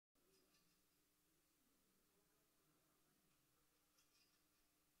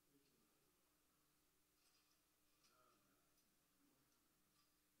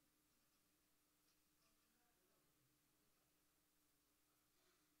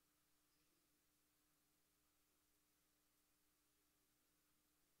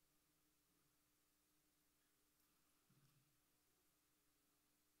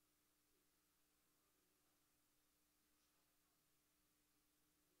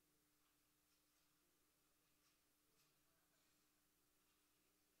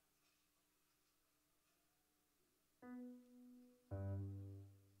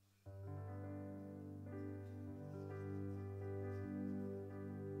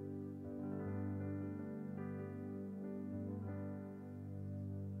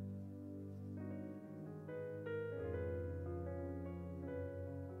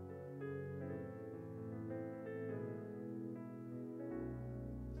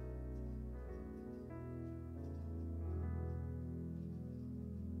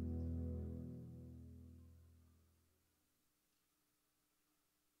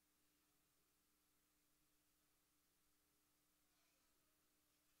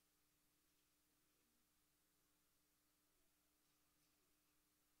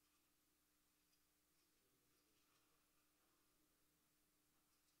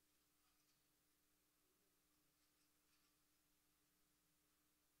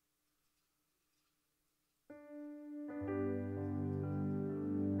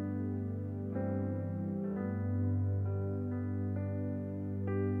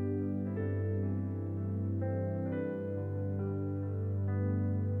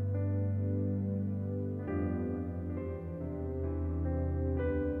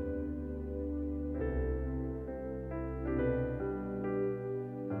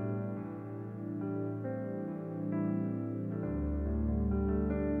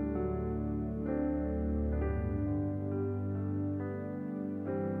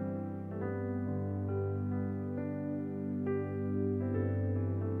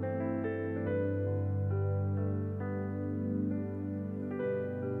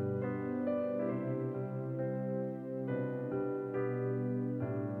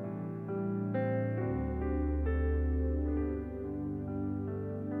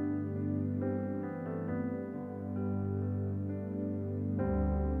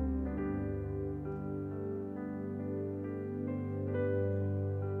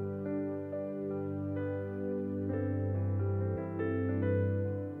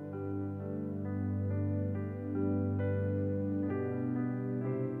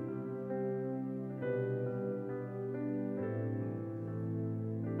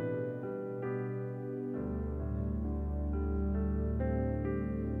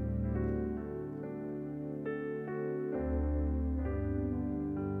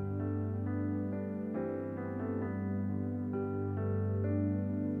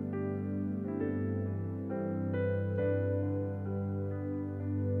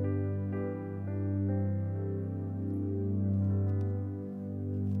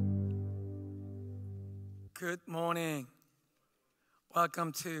Good morning.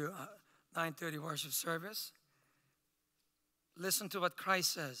 Welcome to 9:30 worship service. Listen to what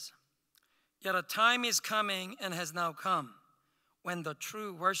Christ says. Yet a time is coming and has now come when the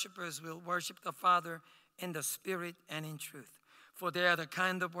true worshipers will worship the Father in the Spirit and in truth. For they are the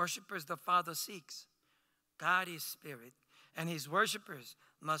kind of worshipers the Father seeks. God is Spirit, and His worshipers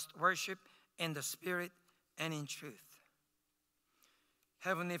must worship in the Spirit and in truth.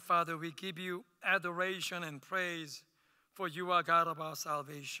 Heavenly Father, we give you adoration and praise, for you are God of our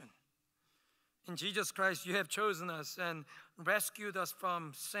salvation. In Jesus Christ, you have chosen us and rescued us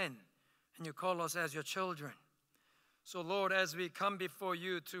from sin, and you call us as your children. So, Lord, as we come before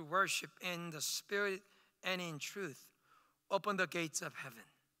you to worship in the Spirit and in truth, open the gates of heaven.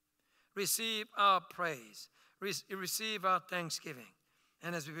 Receive our praise. Receive our thanksgiving.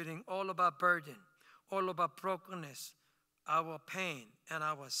 And as we bring all of our burden, all of our brokenness, our pain and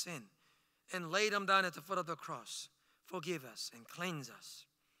our sin, and lay them down at the foot of the cross, forgive us and cleanse us,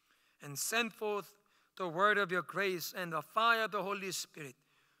 and send forth the word of your grace and the fire of the Holy Spirit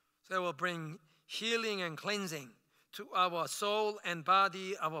that will bring healing and cleansing to our soul and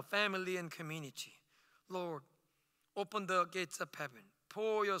body, our family and community. Lord, open the gates of heaven.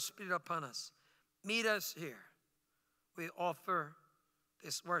 Pour your Spirit upon us. Meet us here. We offer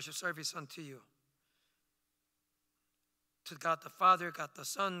this worship service unto you. To God the Father, God the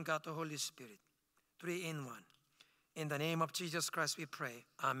Son, God the Holy Spirit, three in one. In the name of Jesus Christ we pray.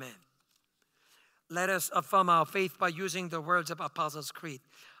 Amen. Let us affirm our faith by using the words of Apostles' Creed.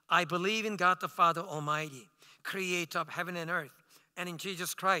 I believe in God the Father Almighty, creator of heaven and earth, and in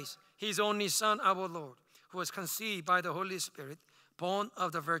Jesus Christ, His only Son, our Lord, who was conceived by the Holy Spirit, born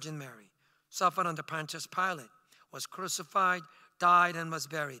of the Virgin Mary, suffered under Pontius Pilate, was crucified, died, and was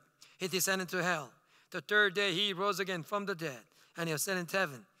buried. He descended to hell. The third day He rose again from the dead, and He ascended to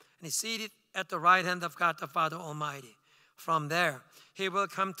heaven, and He's seated at the right hand of God the Father Almighty. From there He will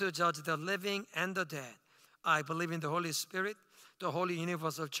come to judge the living and the dead. I believe in the Holy Spirit, the holy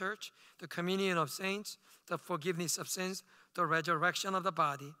universal church, the communion of saints, the forgiveness of sins, the resurrection of the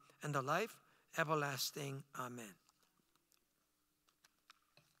body, and the life everlasting. Amen.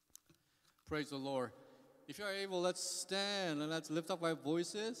 Praise the Lord. If you are able, let's stand and let's lift up our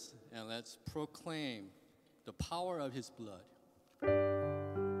voices and let's proclaim the power of His blood.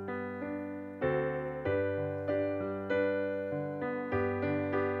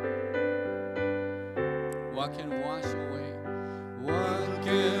 What can wash away? What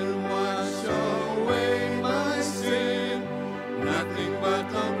can wash away my sin? Nothing but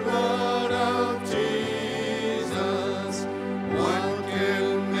the blood of Jesus. What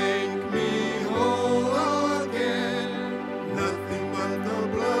can make me whole again? Nothing but the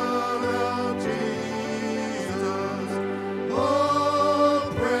blood of Jesus.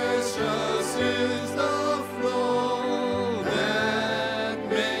 Oh, precious is the flow that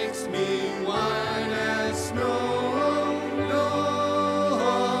makes me white as snow.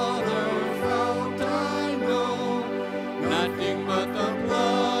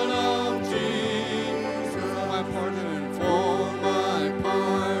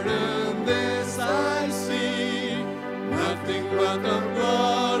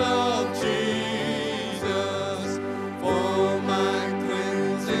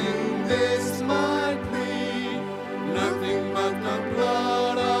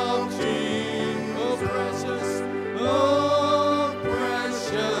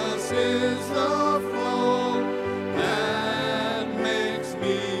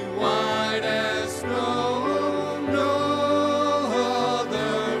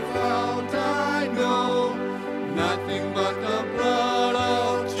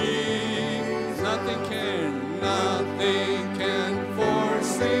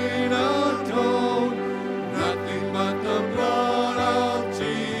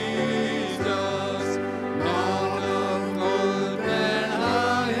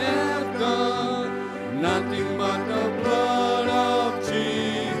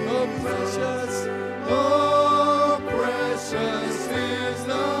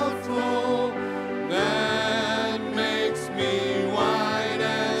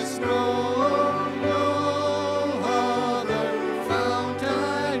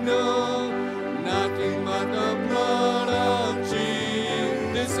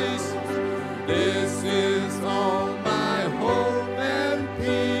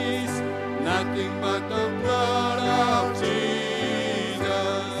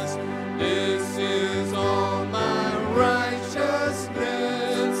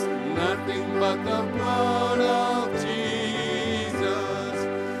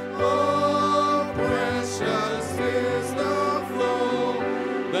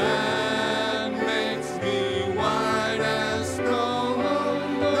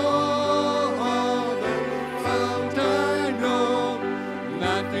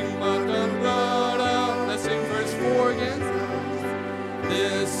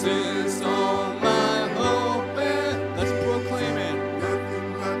 This is all my hope, and let's proclaim it.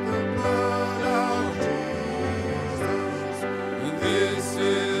 This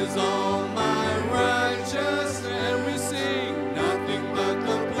is all my righteousness, and we sing nothing but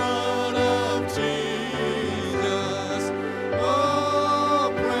the blood of Jesus.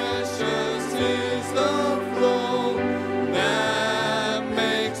 Oh, precious is the flow that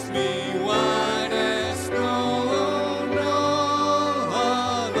makes me white as snow. No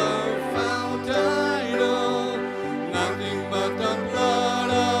other fount I know, nothing but the blood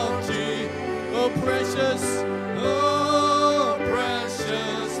of Jesus. Oh, precious. Oh,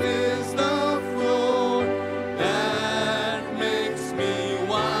 precious is the flow that makes me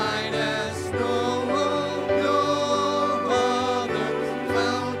white as snow. No other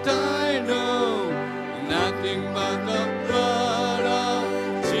fount I know, nothing but the blood of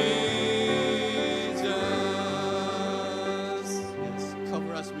Jesus. Yes,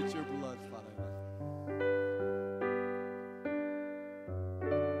 cover us with your blood, Father God.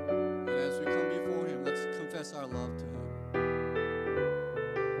 And as we come before Him, let's confess our love to Him.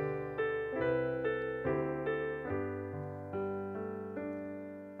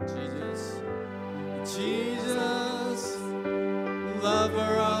 Jesus,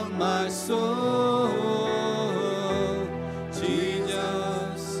 lover of my soul.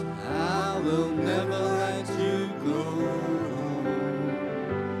 Jesus, I will never let you go.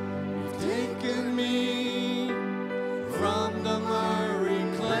 You've taken me from the miry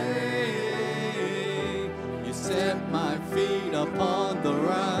clay. You set my feet upon the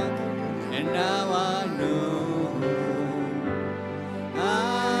rock, and now I know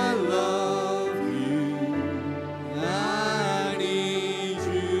I love you. I need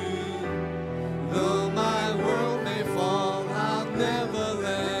you. Though my world may fall, I'll never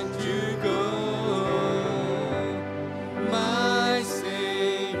let you go. My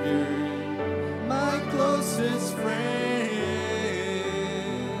Savior, my closest friend,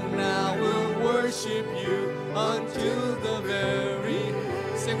 I will worship you until the very.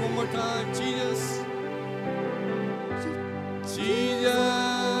 Sing one more time, Jesus. Jesus,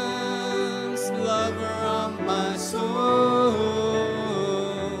 lover of my soul.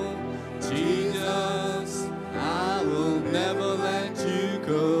 Jesus, I will never let you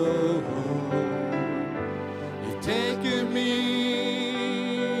go. You've taken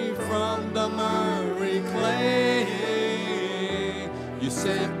me from the miry clay. You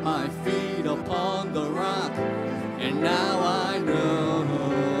set my feet upon the rock, and now I know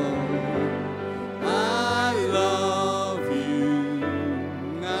I love you.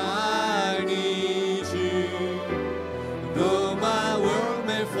 I need you. Though my world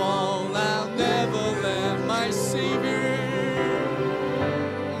may fall, I'll never let my Savior,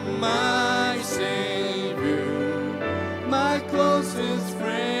 my closest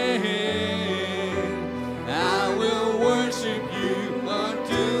friend, I will worship you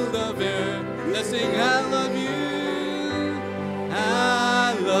until the very. Let's sing, I love you.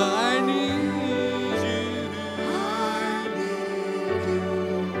 I need you.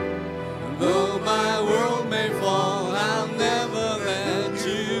 Though my world may fall, I'll never let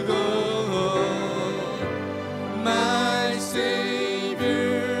you go. My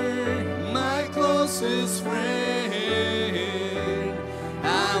Savior, my closest friend,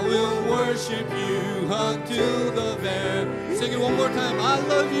 I will worship you until the very. Sing it one more time. I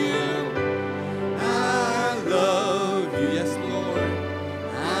love you. I love you. Yes, Lord.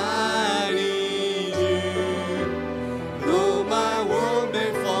 I need you. Though my world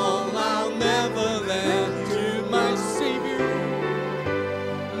may fall, I'll never let you. My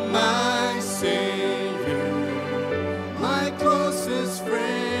Savior, my closest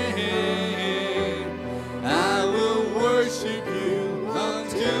friend, I will worship you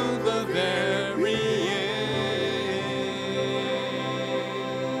until the very end.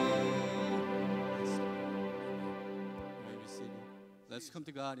 Let's come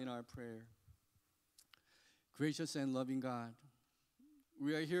to God in our prayer. Gracious and loving God,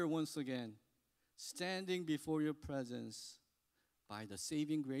 we are here once again, standing before your presence by the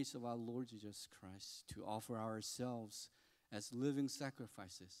saving grace of our Lord Jesus Christ, to offer ourselves as living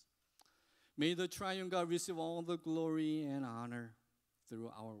sacrifices. May the triune God receive all the glory and honor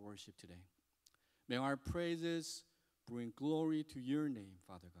through our worship today. May our praises bring glory to your name,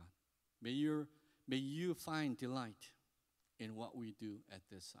 Father God. May you find delight in what we do at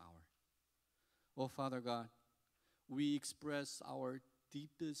this hour. Oh, Father God, we express our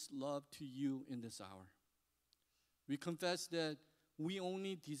deepest love to you in this hour. We confess that we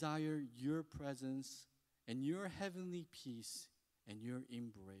only desire your presence and your heavenly peace and your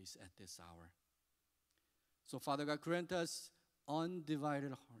embrace at this hour. So, Father God, grant us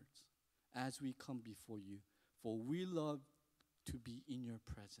undivided hearts as we come before you, for we love to be in your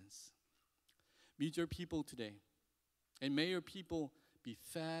presence. Meet your people today, and may your people be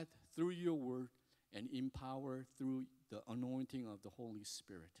fed through your word and empowered through the anointing of the Holy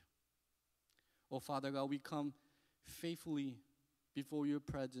Spirit. Oh, Father God, we come faithfully before your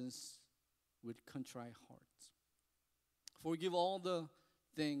presence with contrite hearts. Forgive all the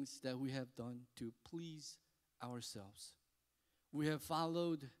things that we have done to please ourselves. We have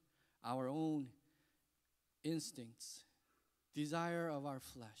followed our own instincts, desire of our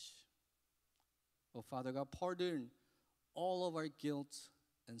flesh. Oh, Father God, pardon all of our guilt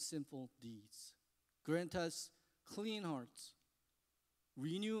and sinful deeds. Grant us clean hearts.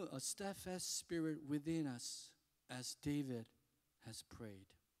 Renew a steadfast spirit within us, as David has prayed.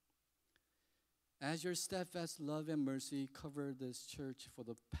 As your steadfast love and mercy cover this church for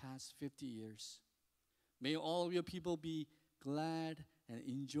the past 50 years, may all of your people be glad and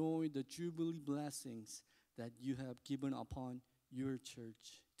enjoy the jubilee blessings that you have given upon your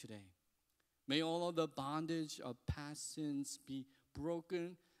church today. May all of the bondage of past sins be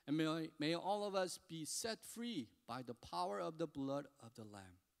broken, and may all of us be set free by the power of the blood of the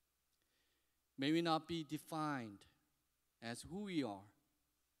Lamb. May we not be defined as who we are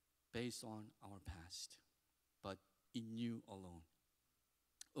based on our past, but in you alone.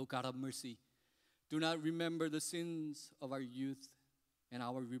 O God of mercy, do not remember the sins of our youth and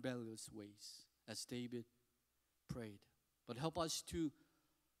our rebellious ways, as David prayed, but help us to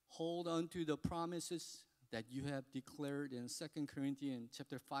hold on to the promises that you have declared in 2 Corinthians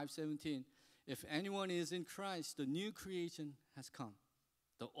chapter 5:17. If anyone is in Christ, the new creation has come.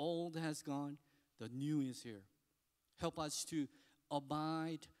 The old has gone, the new is here. Help us to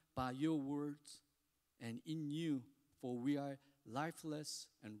abide by your words and in you, for we are lifeless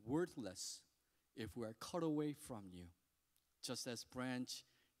and worthless if we are cut away from you, just as branch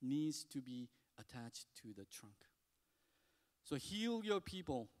needs to be attached to the trunk. So heal your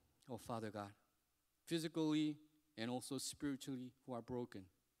people, oh Father God, physically and also spiritually, who are broken.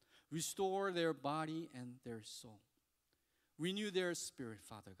 Restore their body and their soul. Renew their spirit,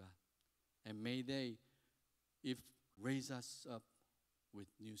 Father God. And may they, raise us up with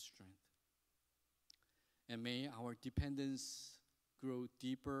new strength. And may our dependence grow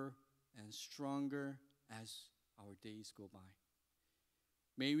deeper and stronger as our days go by.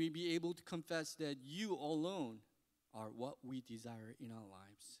 May we be able to confess that you alone are what we desire in our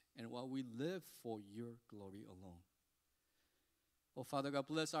lives and what we live for your glory alone. Oh, Father God,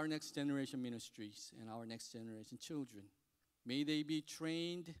 bless our next generation ministries and our next generation children. May they be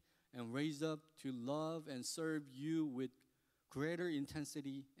trained and raised up to love and serve you with greater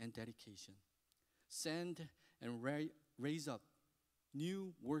intensity and dedication. Send and raise up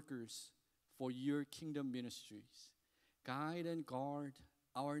new workers for your kingdom ministries. Guide and guard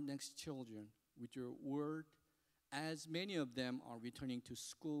our next children with your word, as many of them are returning to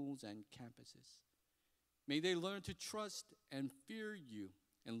schools and campuses. May they learn to trust and fear you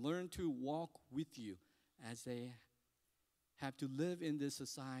and learn to walk with you as they have to live in this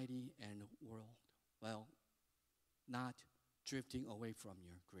society and world, well, not drifting away from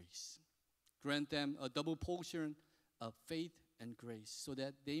your grace. Grant them a double portion of faith and grace so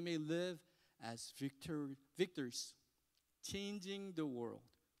that they may live as victors, changing the world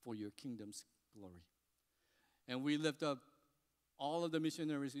for your kingdom's glory. And we lift up all of the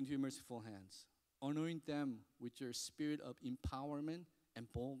missionaries into your merciful hands. Anoint them with your spirit of empowerment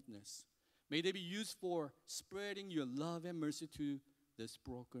and boldness. May they be used for spreading your love and mercy to this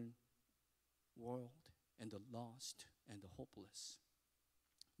broken world and the lost and the hopeless.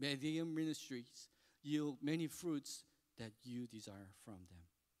 May their ministries yield many fruits that you desire from them.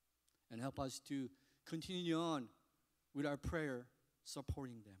 And help us to continue on with our prayer,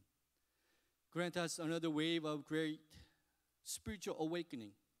 supporting them. Grant us another wave of great spiritual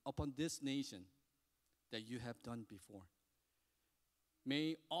awakening upon this nation that you have done before.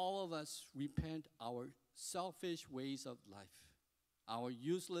 May all of us repent our selfish ways of life, our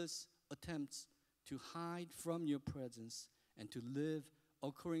useless attempts to hide from your presence and to live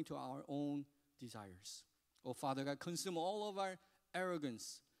according to our own desires. Oh, Father God, consume all of our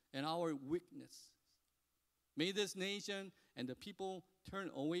arrogance and our weakness. May this nation and the people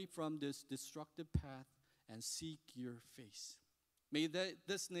turn away from this destructive path and seek your face. May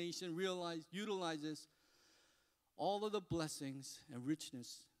this nation utilizes all of the blessings and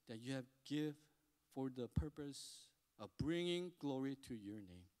richness that you have given for the purpose of bringing glory to your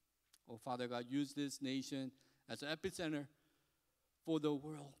name. Oh, Father God, use this nation as an epicenter for the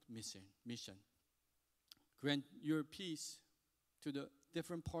world mission. Grant your peace to the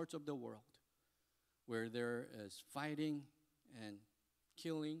different parts of the world where there is fighting and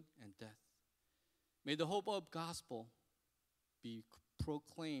killing and death. May the hope of gospel be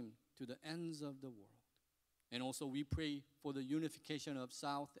proclaimed to the ends of the world. And also we pray for the unification of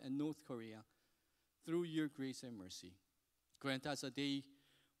South and North Korea through your grace and mercy. Grant us a day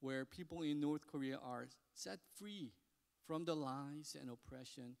where people in North Korea are set free from the lies and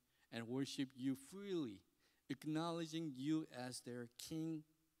oppression and worship you freely, acknowledging you as their King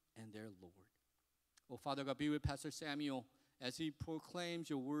and their Lord. Oh, Father God, be with Pastor Samuel as he proclaims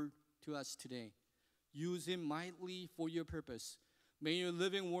your word to us today. Use him mightily for your purpose. May your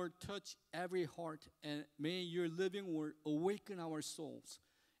living word touch every heart, and may your living word awaken our souls,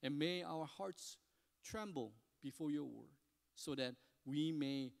 and may our hearts tremble before your word, so that we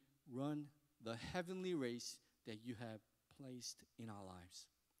may run the heavenly race that you have placed in our lives.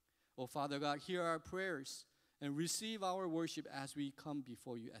 Oh, Father God, hear our prayers and receive our worship as we come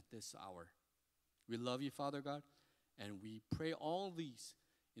before you at this hour. We love you, Father God, and we pray all these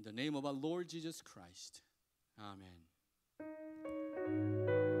in the name of our Lord Jesus Christ. Amen.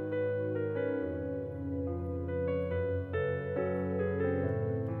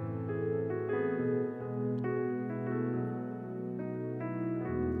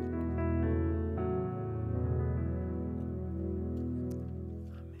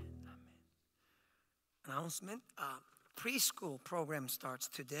 Announcement. Preschool program starts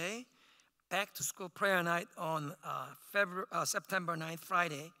today. Back to school prayer night on September 9th,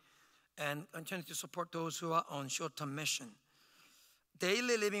 Friday, and continue to support those who are on short-term mission.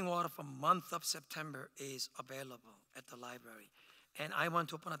 Daily living water for month of September is available at the library. And I want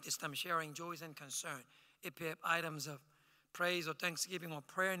to open up this time sharing joys and concern. If you have items of praise or thanksgiving or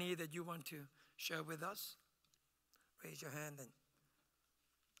prayer need that you want to share with us, raise your hand. And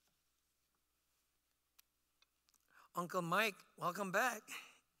Uncle Mike, welcome back.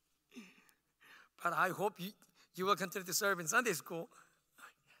 But I hope you will continue to serve in Sunday school.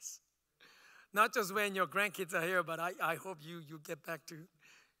 Yes. Not just when your grandkids are here, but I hope you get back to,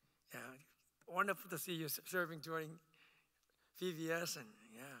 yeah, wonderful to see you serving during VBS. And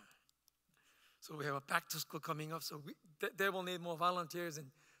yeah. So we have a back to school coming up. So they will need more volunteers in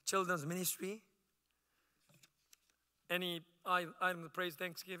children's ministry. Any item of praise,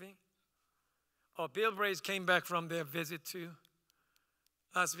 thanksgiving? Oh, Bill Brace came back from their visit to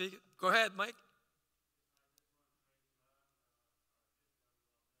last week. Go ahead, Mike.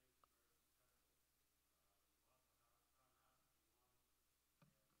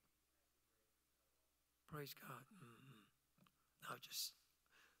 Praise God. Now just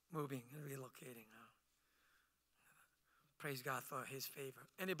moving and relocating now. Praise God for his favor.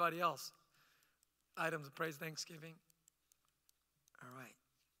 Anybody else? Items of praise, thanksgiving? All right.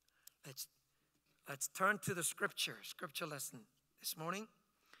 Let's turn to the scripture lesson this morning.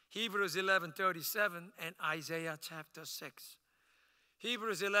 Hebrews 11:37 and Isaiah chapter 6.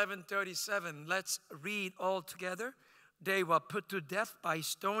 Hebrews 11:37, let's read all together. They were put to death by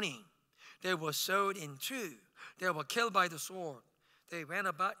stoning. They were sewed in two. They were killed by the sword. They ran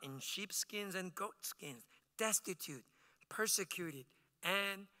about in sheepskins and goatskins, destitute, persecuted,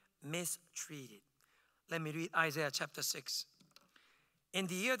 and mistreated. Let me read Isaiah chapter 6. In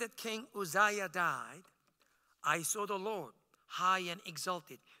the year that King Uzziah died, I saw the Lord high and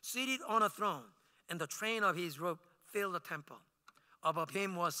exalted, seated on a throne, and the train of his robe filled the temple. Above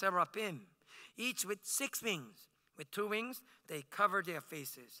him was seraphim, each with 6 wings. With 2 wings, they covered their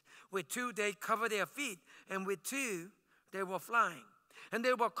faces. With 2, they covered their feet. And with 2, they were flying. And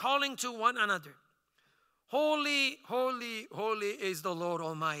they were calling to one another, Holy, holy, holy is the Lord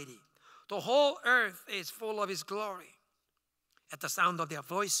Almighty. The whole earth is full of his glory. At the sound of their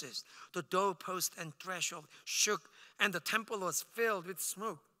voices, the doorpost and threshold shook, and the temple was filled with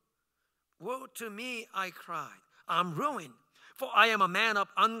smoke. Woe to me, I cried. I'm ruined, for I am a man of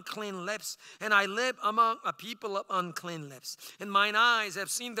unclean lips, and I live among a people of unclean lips. And mine eyes have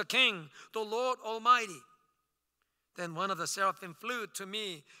seen the King, the Lord Almighty. Then one of the seraphim flew to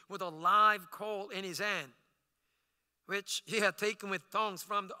me with a live coal in his hand, which he had taken with tongs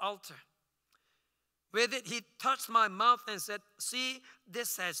from the altar. With it, he touched my mouth and said, See,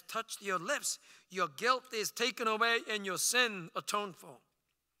 this has touched your lips. Your guilt is taken away and your sin atoned for.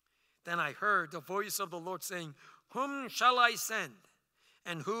 Then I heard the voice of the Lord saying, Whom shall I send?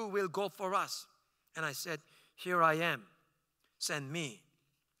 And who will go for us? And I said, Here I am. Send me.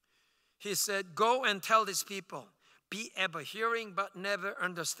 He said, Go and tell this people, be ever hearing but never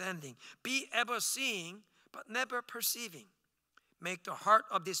understanding. Be ever seeing but never perceiving. Make the heart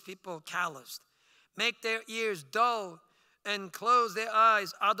of this people calloused. Make their ears dull and close their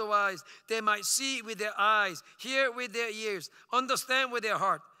eyes. Otherwise, they might see with their eyes, hear with their ears, understand with their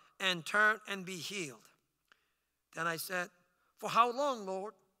heart, and turn and be healed. Then I said, For how long,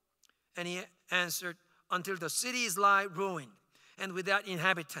 Lord? And he answered, until the cities lie ruined and without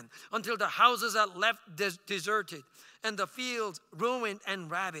inhabitant, until the houses are left deserted and the fields ruined and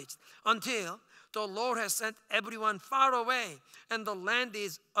ravaged, until the Lord has sent everyone far away and the land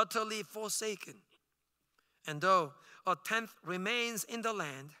is utterly forsaken. And though a tenth remains in the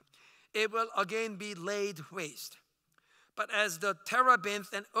land, it will again be laid waste. But as the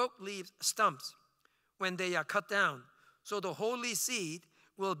terebinth and oak leaf stumps, when they are cut down, so the holy seed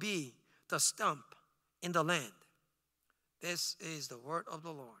will be the stump in the land. This is the word of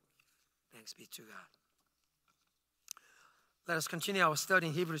the Lord. Thanks be to God. Let us continue our study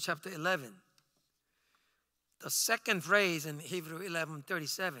in Hebrews chapter 11. The second phrase in Hebrew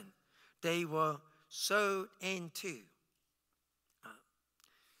 11:37, they were sowed into.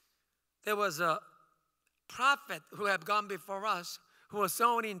 There was a prophet who had gone before us who was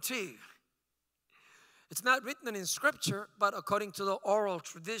sown into. It's not written in Scripture, but according to the oral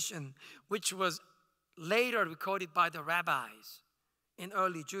tradition, which was later recorded by the rabbis in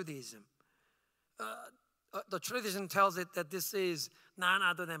early Judaism. The tradition tells it that this is none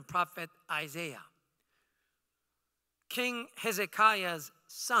other than prophet Isaiah. King Hezekiah's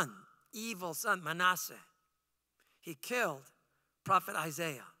son, evil son Manasseh, he killed prophet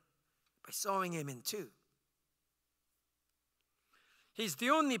Isaiah by sowing him in two. He's the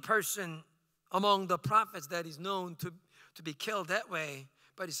only person among the prophets that is known to be killed that way.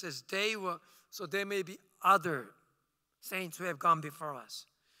 But he says they were, so there may be other saints who have gone before us.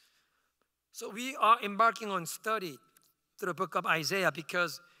 So we are embarking on study through the book of Isaiah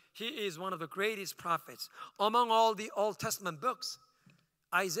because he is one of the greatest prophets. Among all the Old Testament books,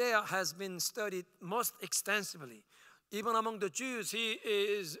 Isaiah has been studied most extensively. Even among the Jews, he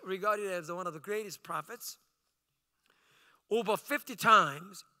is regarded as one of the greatest prophets. Over 50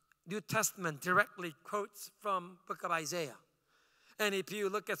 times, New Testament directly quotes from book of Isaiah. And if you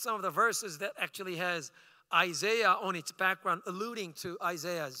look at some of the verses that actually has Isaiah on its background, alluding to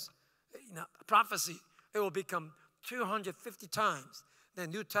Isaiah's prophecy, it will become 250 times the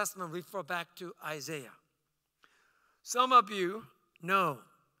New Testament refer back to Isaiah. Some of you know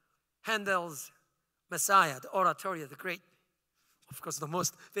Handel's Messiah, the oratorio, the great, of course, the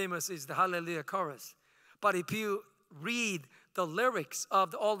most famous is the Hallelujah chorus. But if you read the lyrics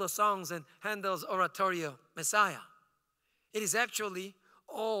of all the songs in Handel's oratorio, Messiah, it is actually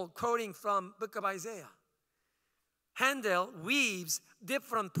all quoting from book of Isaiah. Handel weaves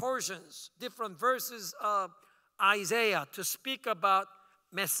different portions, different verses of Isaiah to speak about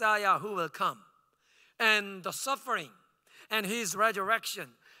Messiah who will come, and the suffering, and his resurrection,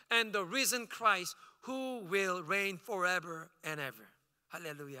 and the risen Christ who will reign forever and ever.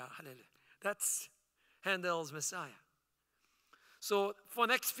 Hallelujah, hallelujah. That's Handel's Messiah. So for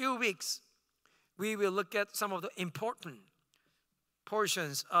next few weeks, we will look at some of the important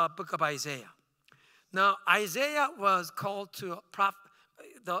portions of book of Isaiah. Now, Isaiah was called to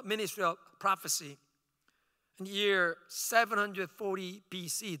the ministry of prophecy in the year 740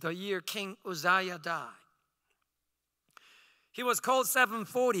 BC, the year King Uzziah died. He was called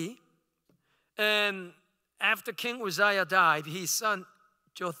 740, and after King Uzziah died, his son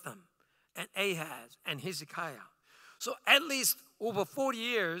Jotham and Ahaz and Hezekiah. So at least over 40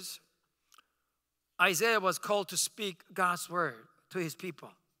 years, Isaiah was called to speak God's word to his people.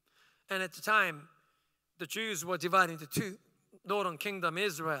 And at the time, the Jews were divided into two, northern kingdom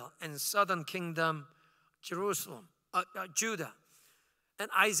Israel and southern kingdom Jerusalem, Judah. And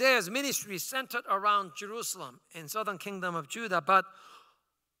Isaiah's ministry centered around Jerusalem and southern kingdom of Judah. But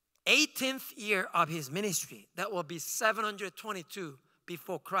 18th year of his ministry, that will be 722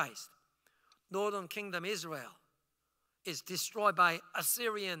 before Christ, northern kingdom Israel is destroyed by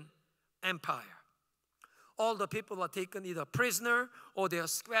Assyrian Empire. All the people are taken either prisoner or they are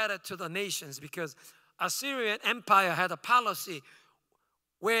scattered to the nations because Assyrian Empire had a policy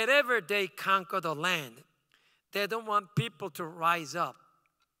wherever they conquer the land, they don't want people to rise up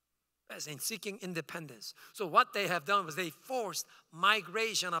as in seeking independence. So what they have done was they forced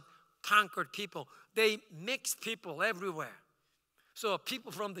migration of conquered people. They mixed people everywhere. So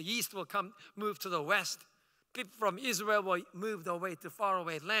people from the east will move to the west. People from Israel will move away to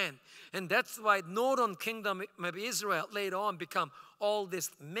faraway land. And that's why northern kingdom of Israel later on become all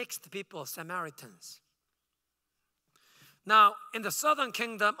these mixed people, Samaritans. Now, in the southern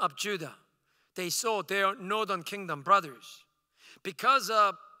kingdom of Judah, they saw their northern kingdom brothers. Because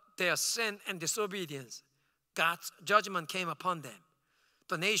of their sin and disobedience, God's judgment came upon them.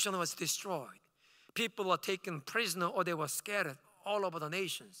 The nation was destroyed. People were taken prisoner or they were scattered all over the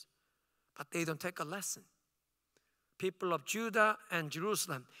nations. But they don't take a lesson. People of Judah and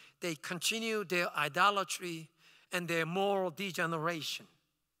Jerusalem, they continue their idolatry and their moral degeneration.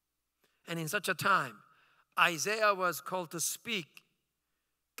 And in such a time, Isaiah was called to speak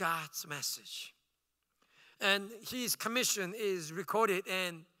God's message. And his commission is recorded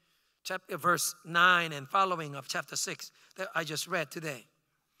in verse 9 and following of chapter 6 that I just read today.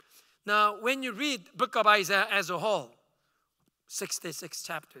 Now, when you read the book of Isaiah as a whole, 66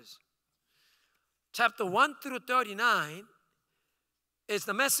 chapters, chapter 1 through 39 is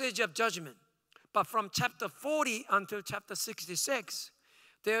the message of judgment. But from chapter 40 until chapter 66,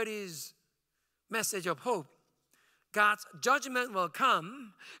 there is message of hope. God's judgment will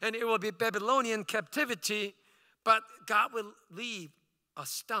come, and it will be Babylonian captivity, but God will leave a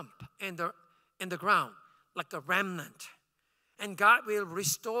stump in the ground, like a remnant. And God will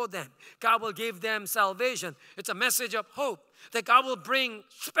restore them. God will give them salvation. It's a message of hope that God will bring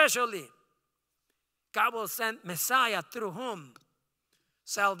specially. God will send Messiah through whom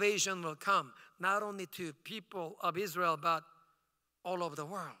salvation will come, not only to people of Israel, but all over the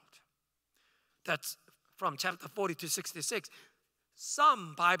world. That's from chapter 40 to 66.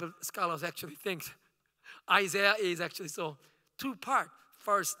 Some Bible scholars actually think Isaiah is actually so two-part.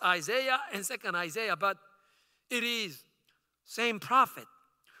 First Isaiah and second Isaiah, but it is same prophet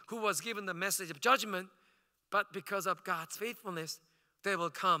who was given the message of judgment, but because of God's faithfulness, there will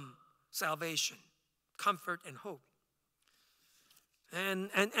come salvation, comfort, and hope.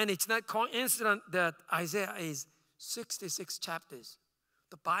 And it's not coincident that Isaiah is 66 chapters.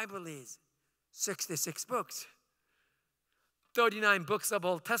 The Bible is 66 books. 39 books of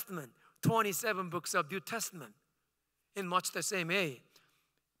Old Testament, 27 books of New Testament. In much the same way,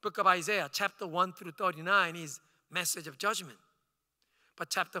 book of Isaiah, chapter 1 through 39 is message of judgment. But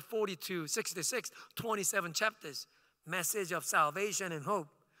chapter 40 to 66, 27 chapters, message of salvation and hope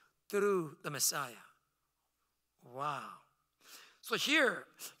through the Messiah. Wow. So here,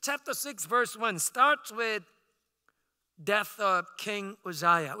 chapter 6, verse 1 starts with death of King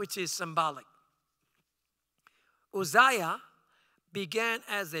Uzziah, which is symbolic. Uzziah began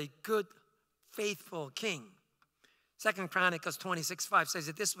as a good, faithful king. 2 Chronicles 26:5 says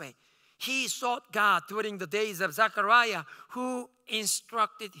it this way. He sought God during the days of Zechariah, who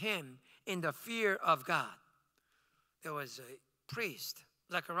instructed him in the fear of God. There was a priest,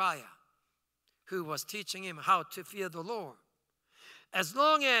 Zechariah, who was teaching him how to fear the Lord. As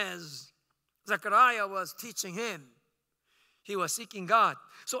long as Zechariah was teaching him, he was seeking God.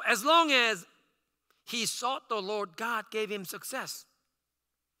 So as long as he sought the Lord, God gave him success.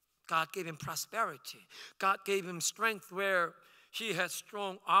 God gave him prosperity. God gave him strength where he had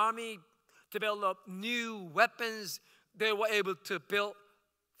strong army, developed new weapons. They were able to build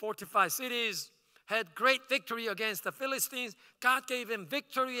fortified cities, had great victory against the Philistines. God gave him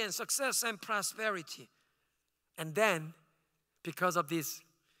victory and success and prosperity. And then, because of this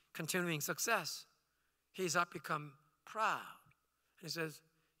continuing success, he's become proud. And he says,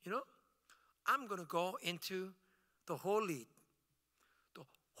 I'm going to go into the holy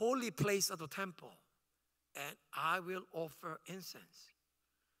place of the temple, and I will offer incense.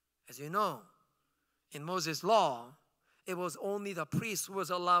 As you know, in Moses' law, it was only the priest who was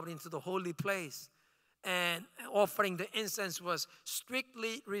allowed into the holy place, and offering the incense was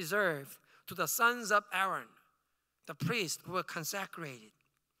strictly reserved to the sons of Aaron, the priests who were consecrated.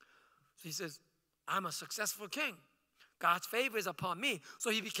 So he says, I'm a successful king. God's favor is upon me.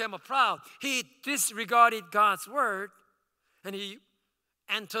 So he became proud. He disregarded God's word, and he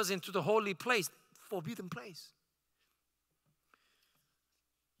enters into the holy place, forbidden place.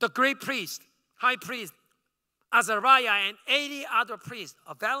 The great priest, high priest, Azariah, and 80 other priests,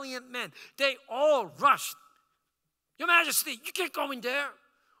 a valiant men, they all rushed. Your Majesty, you can't go in there.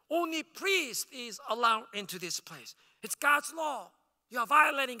 Only priest is allowed into this place. It's God's law. You are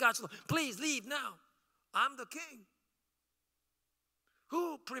violating God's law. Please leave now. I'm the king.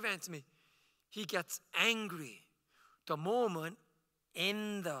 Who prevents me? He gets angry. The moment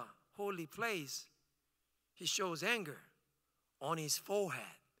in the holy place, he shows anger. On his forehead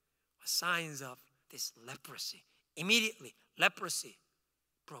were signs of this leprosy. Immediately, leprosy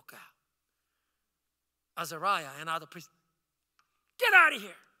broke out. Azariah and other priests, get out of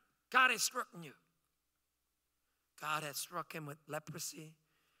here. God has struck you. God had struck him with leprosy.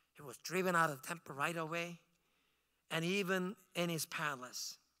 He was driven out of the temple right away. And even in his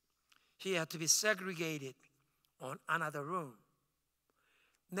palace, he had to be segregated on another room.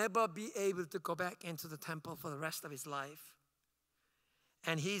 Never be able to go back into the temple for the rest of his life.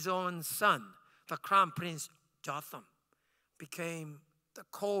 And his own son, the crown prince Jotham, became the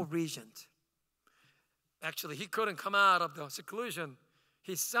co-regent. Actually, he couldn't come out of the seclusion.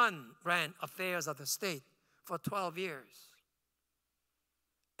 His son ran affairs of the state for 12 years.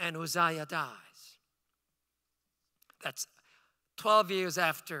 And Uzziah dies. That's 12 years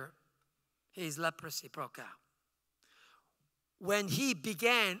after his leprosy broke out. When he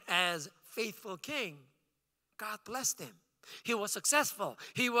began as faithful king, God blessed him. He was successful.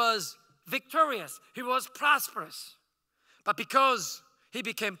 He was victorious. He was prosperous. But because he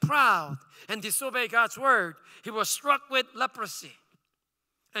became proud and disobeyed God's word, he was struck with leprosy.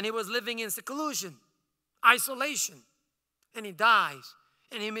 And he was living in seclusion, isolation. And he dies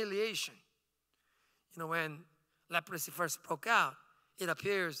in humiliation. You know, when leprosy first broke out, it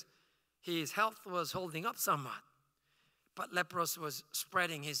appears his health was holding up somewhat. But leprosy was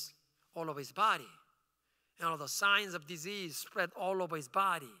spreading all over his body. And all the signs of disease spread all over his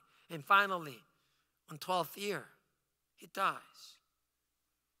body. And finally, on 12th year, he dies.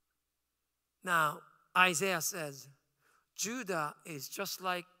 Now, Isaiah says, Judah is just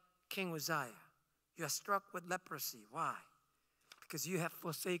like King Uzziah. You are struck with leprosy. Why? Because you have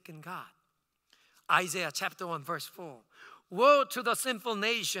forsaken God. Isaiah chapter 1, verse 4. Woe to the sinful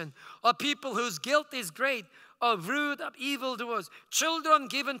nation, a people whose guilt is great, a brood of evildoers, children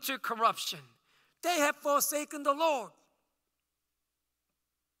given to corruption. They have forsaken the Lord.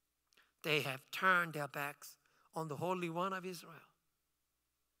 They have turned their backs on the Holy One of Israel.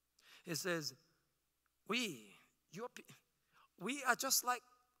 It says, we are just like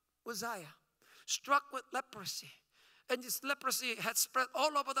Uzziah, struck with leprosy. And this leprosy had spread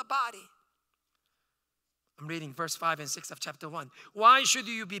all over the body. I'm reading verse 5 and 6 of chapter 1. Why should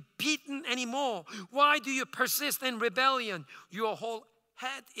you be beaten anymore? Why do you persist in rebellion? Your whole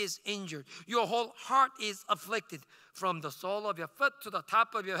head is injured. Your whole heart is afflicted. From the sole of your foot to the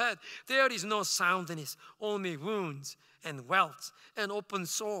top of your head, there is no soundness, only wounds and welts and open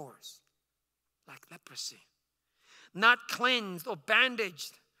sores, like leprosy. Not cleansed or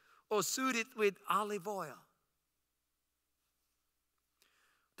bandaged or soothed with olive oil.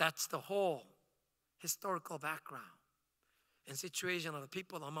 That's the whole historical background and situation of the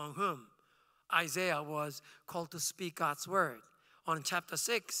people among whom Isaiah was called to speak God's word. On chapter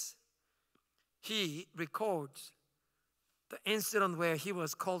 6, he records the incident where he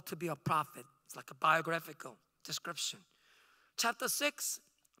was called to be a prophet. It's like a biographical description. Chapter 6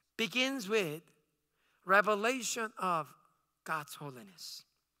 begins with revelation of God's holiness.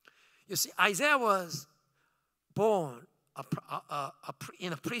 You see, Isaiah was born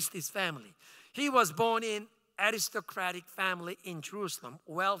in a priestly family. He was born in aristocratic family in Jerusalem,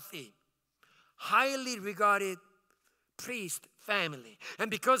 wealthy, highly regarded priest family. And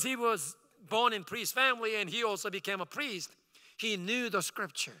because he was born in priest family and he also became a priest, he knew the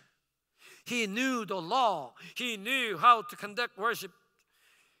scripture. He knew the law. He knew how to conduct worship.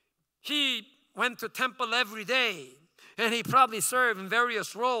 He went to temple every day and he probably served in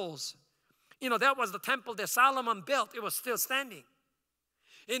various roles. You know, that was the temple that Solomon built. It was still standing.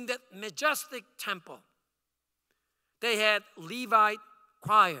 In that majestic temple, they had Levite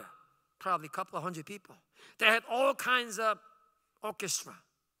choir, probably a couple of hundred people. They had all kinds of orchestra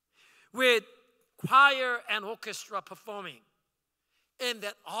with choir and orchestra performing in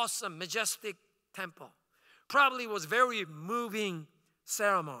that awesome, majestic temple. Probably was very moving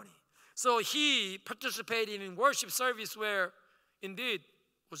ceremony. So he participated in worship service where indeed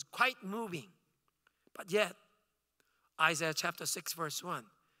was quite moving. But yet, Isaiah chapter 6 verse 1,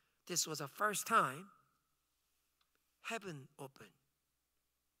 this was the first time heaven opened.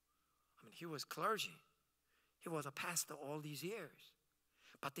 I mean, he was clergy. He was a pastor all these years.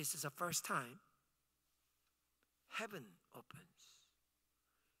 But this is the first time heaven opens.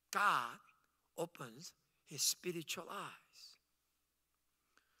 God opens his spiritual eyes.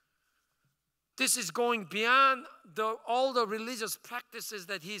 This is going beyond all the religious practices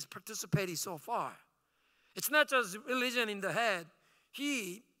that he's participated so far. It's not just religion in the head.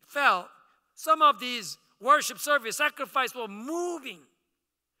 He felt some of these worship service, sacrifice were moving.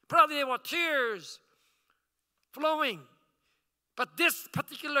 Probably there were tears flowing. But this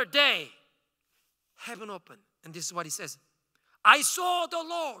particular day, heaven opened. And this is what he says. I saw the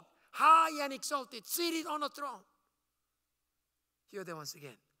Lord high and exalted, seated on a throne. Hear that once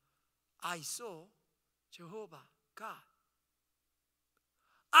again. I saw Jehovah, God.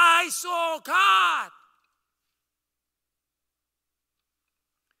 I saw God.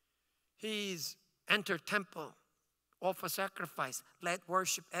 He's entered temple, offer sacrifice, led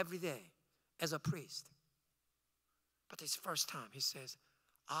worship every day as a priest. But it's first time he says,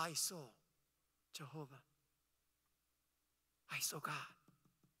 I saw Jehovah. I saw God.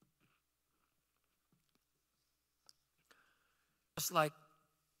 Just like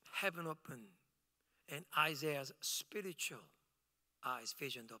heaven opened and Isaiah's spiritual eyes,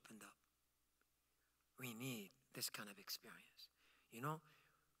 vision opened up. We need this kind of experience. You know,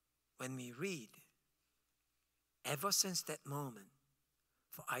 when we read ever since that moment,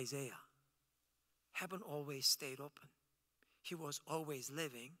 for Isaiah, heaven always stayed open. He was always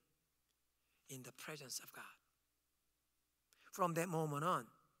living in the presence of God. From that moment on,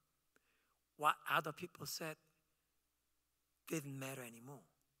 what other people said didn't matter anymore.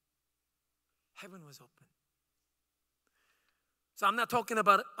 Heaven was open. So I'm not talking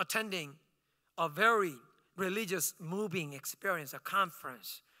about attending a very religious moving experience, a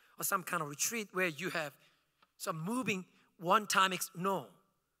conference, or some kind of retreat where you have some moving one-time no.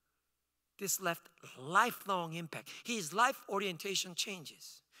 This left lifelong impact. His life orientation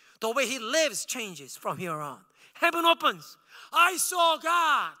changes. The way he lives changes from here on. Heaven opens. I saw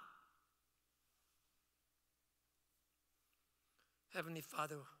God. Heavenly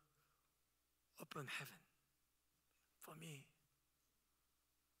Father, open heaven for me.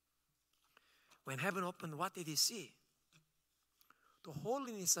 When heaven opened, what did he see? The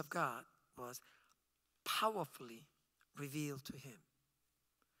holiness of God was powerfully revealed to him.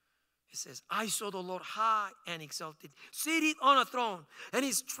 It says, I saw the Lord high and exalted, seated on a throne, and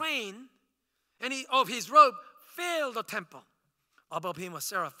his train of his robe filled the temple. Above him was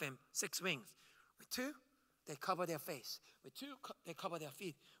seraphim, 6 wings. With 2, they cover their face. With 2, they cover their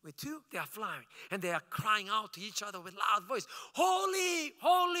feet. With 2, they are flying. And they are crying out to each other with loud voice, Holy,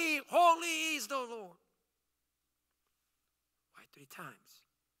 holy, holy is the Lord. Why 3 times?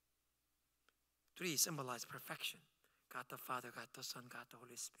 3 symbolize perfection. God the Father, God the Son, God the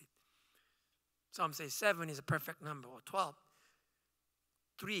Holy Spirit. Some say 7 is a perfect number, or 12.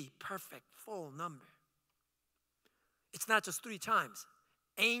 3, perfect, full number. It's not just 3 times.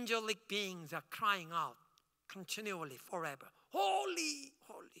 Angelic beings are crying out continually, forever. Holy,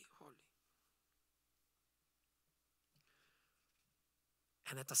 holy, holy.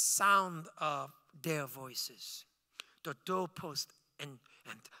 And at the sound of their voices, the doorpost and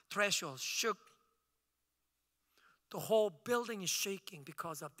threshold shook. The whole building is shaking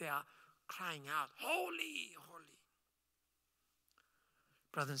because of their crying out, holy, holy.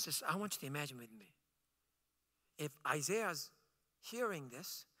 Brothers and sisters, I want you to imagine with me. If Isaiah's hearing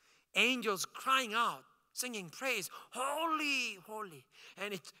this, angels crying out, singing praise, holy, holy,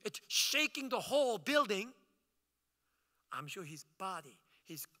 and it's shaking the whole building, I'm sure his body,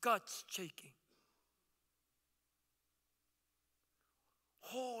 his guts shaking.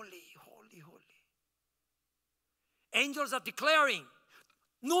 Holy, holy, holy. Angels are declaring,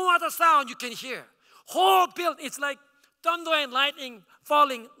 no other sound you can hear. Whole building, it's like thunder and lightning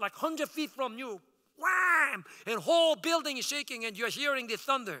falling like 100 feet from you. Wham! And whole building is shaking and you're hearing the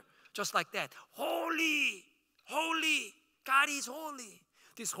thunder just like that. Holy, holy, God is holy.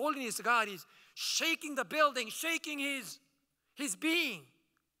 This holiness of God is shaking the building, shaking his being.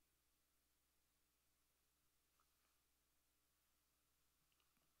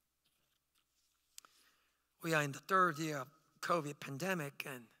 We are in the 3rd year of COVID pandemic,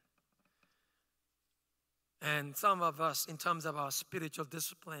 and some of us, in terms of our spiritual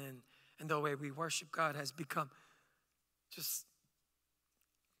discipline and the way we worship God, has become just,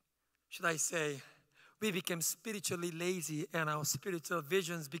 should I say, we became spiritually lazy and our spiritual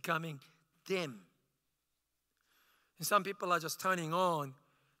vision's becoming dim. And some people are just turning on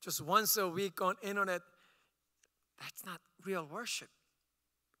just once a week on internet. That's not real worship.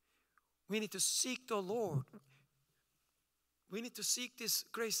 We need to seek the Lord. We need to seek this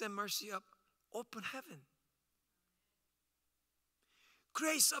grace and mercy of open heaven.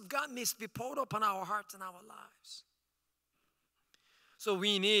 Grace of God needs to be poured upon our hearts and our lives. So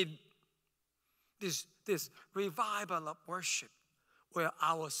we need this revival of worship where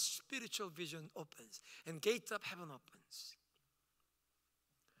our spiritual vision opens and gates of heaven opens.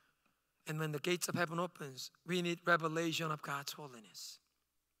 And when the gates of heaven opens, we need revelation of God's holiness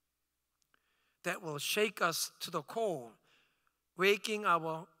that will shake us to the core, waking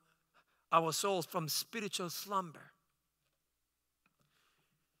our souls from spiritual slumber.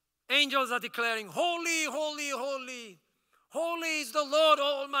 Angels are declaring, holy, holy, holy. Holy is the Lord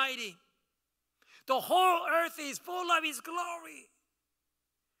Almighty. The whole earth is full of His glory.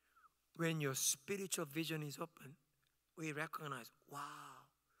 When your spiritual vision is open, we recognize, wow,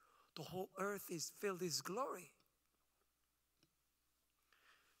 the whole earth is filled with His glory.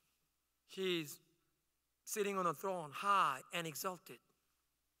 He's sitting on a throne, high and exalted.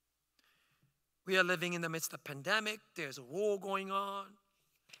 We are living in the midst of a pandemic. There's a war going on.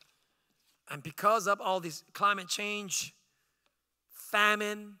 And because of all this climate change,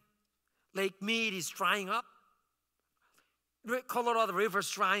 famine, Lake Mead is drying up. Colorado River is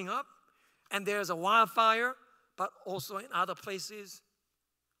drying up. And there's a wildfire, but also in other places,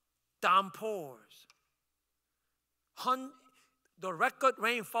 downpours. The record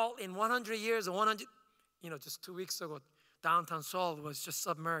rainfall in 100 years, just 2 weeks ago, downtown Seoul was just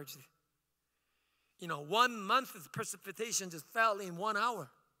submerged. 1 month of precipitation just fell in 1 hour.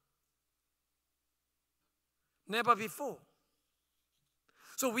 Never before.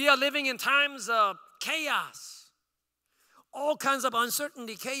 So we are living in times of chaos. All kinds of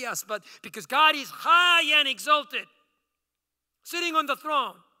uncertainty, chaos. But because God is high and exalted, sitting on the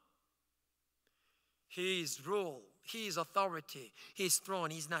throne, His rule, His authority, His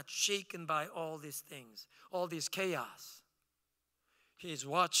throne, He's not shaken by all these things, all this chaos. He is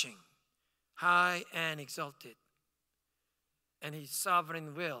watching, high and exalted. And His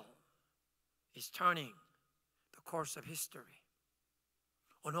sovereign will is turning the course of history.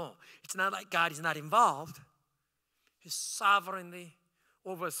 Oh no, it's not like God is not involved. He sovereignly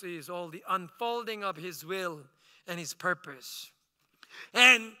oversees all the unfolding of His will and His purpose.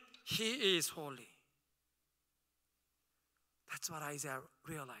 And He is holy. That's what Isaiah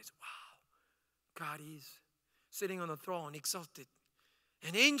realized. Wow, God is sitting on the throne, exalted.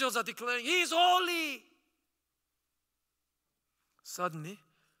 And angels are declaring, He is holy. Suddenly,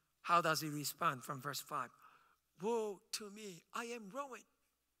 how does He respond from verse 5? Woe to me, I am ruined.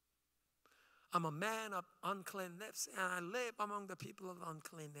 I'm a man of unclean lips, and I live among the people of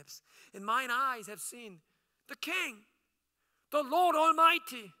unclean lips. And mine eyes have seen the King, the Lord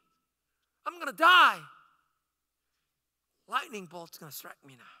Almighty. I'm going to die. Lightning bolt's going to strike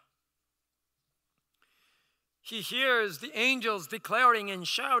me now. He hears the angels declaring and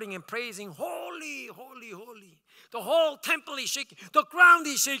shouting and praising, holy, holy, holy. The whole temple is shaking. The ground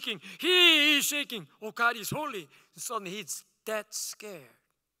is shaking. He is shaking. Oh, God is holy. And suddenly he's that scared.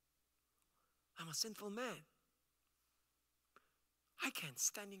 I'm a sinful man. I can't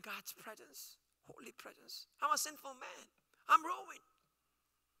stand in God's presence, holy presence. I'm a sinful man. I'm ruined.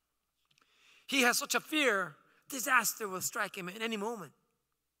 He has such a fear, disaster will strike him at any moment.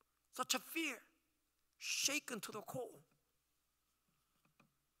 Such a fear, shaken to the core.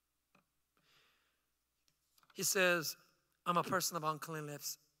 He says, I'm a person of unclean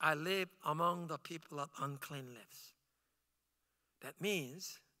lips. I live among the people of unclean lips. That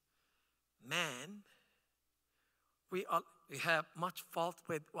means, man, we have much fault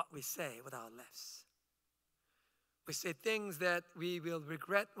with what we say with our lips. We say things that we will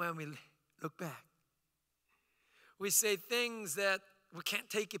regret when we look back. We say things that we can't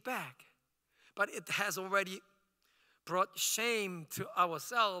take it back, but it has already brought shame to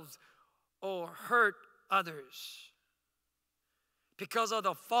ourselves or hurt others. Because of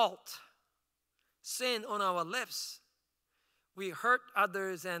the fault, sin on our lips, we hurt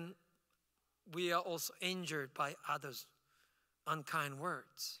others and we are also injured by others' unkind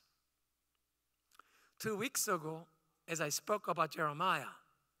words. 2 weeks ago, as I spoke about Jeremiah,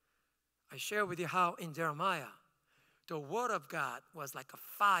 I shared with you how in Jeremiah, the word of God was like a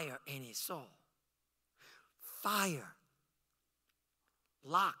fire in his soul. Fire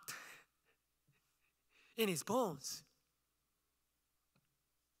locked in his bones.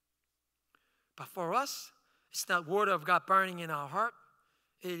 But for us, it's not word of God burning in our heart.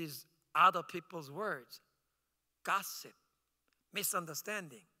 It is other people's words, gossip,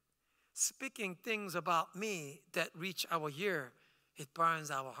 misunderstanding, speaking things about me that reach our ear. It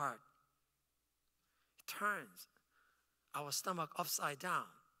burns our heart. It turns our stomach upside down.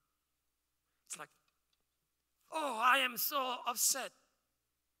 It's like, oh, I am so upset.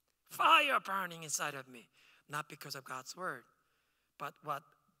 Fire burning inside of me. Not because of God's word, but what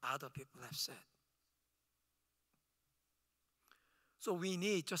other people have said. So we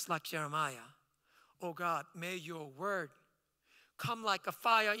need, just like Jeremiah, oh God, may your word come like a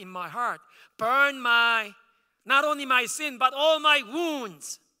fire in my heart. Burn not only my sin, but all my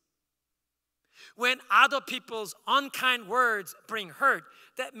wounds. When other people's unkind words bring hurt,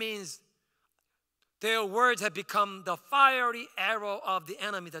 that means their words have become the fiery arrow of the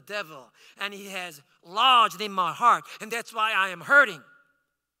enemy, the devil. And he has lodged in my heart. And that's why I am hurting.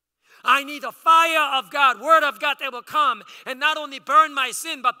 I need the fire of God, word of God that will come and not only burn my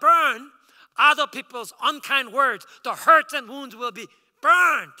sin, but burn other people's unkind words. The hurts and wounds will be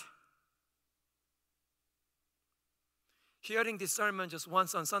burned. Hearing this sermon just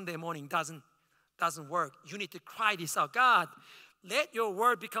once on Sunday morning doesn't work. You need to cry this out. God, let your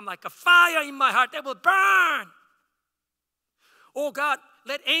word become like a fire in my heart that will burn. Oh God,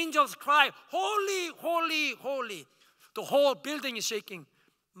 let angels cry, holy, holy, holy. The whole building is shaking.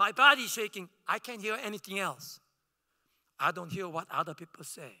 My body is shaking. I can't hear anything else. I don't hear what other people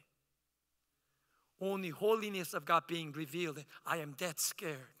say. Only holiness of God being revealed. I am that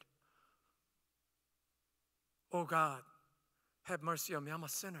scared. Oh God, have mercy on me. I'm a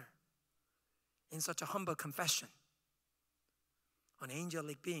sinner. In such a humble confession, an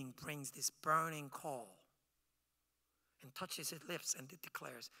angelic being brings this burning call. and touches his lips, and it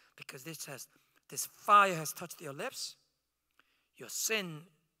declares, because this fire has touched your lips, your sin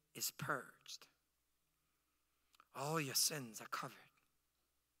is purged. All your sins are covered.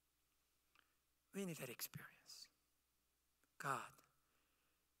 We need that experience. God,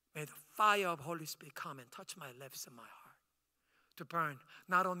 may the fire of Holy Spirit come and touch my lips and my heart to burn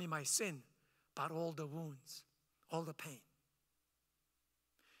not only my sin, but all the wounds, all the pain.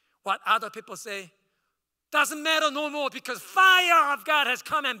 What other people say doesn't matter no more because fire of God has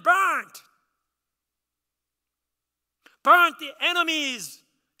come and burnt the enemy's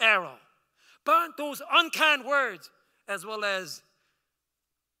arrow, burnt those unkind words, as well as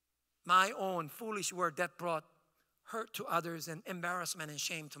my own foolish word that brought hurt to others and embarrassment and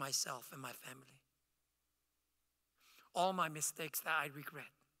shame to myself and my family. All my mistakes that I regret,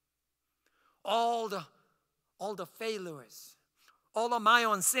 all the failures, all of my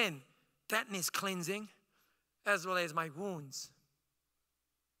own sin, that needs cleansing, as well as my wounds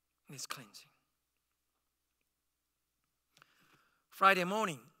needs cleansing. Friday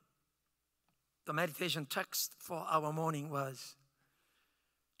morning, the meditation text for our morning was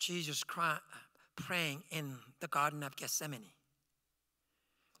Jesus praying in the Garden of Gethsemane.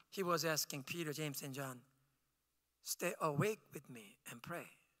 He was asking Peter, James, and John, stay awake with me and pray.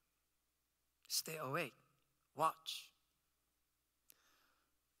 Stay awake. Watch.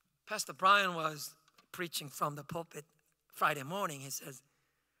 Pastor Brian was preaching from the pulpit Friday morning. He says,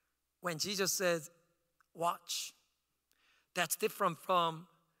 when Jesus says, watch, that's different from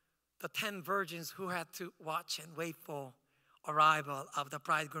the 10 virgins who had to watch and wait for arrival of the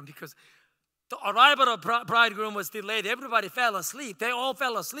bridegroom, because the arrival of bridegroom was delayed. Everybody fell asleep. They all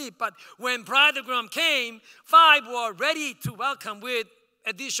fell asleep. But when bridegroom came, 5 were ready to welcome with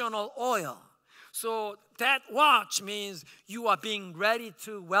additional oil. So that watch means you are being ready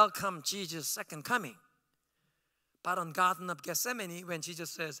to welcome Jesus' second coming. But on Garden of Gethsemane, when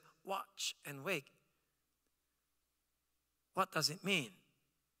Jesus says, watch and wait, what does it mean?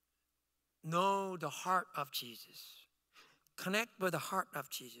 Know the heart of Jesus. Connect with the heart of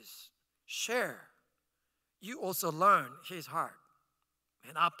Jesus. Share. You also learn his heart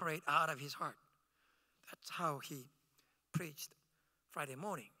and operate out of his heart. That's how he preached Friday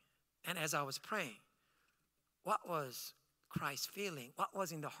morning. And as I was praying, what was Christ feeling? What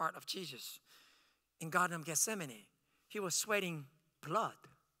was in the heart of Jesus? In Garden of Gethsemane, he was sweating blood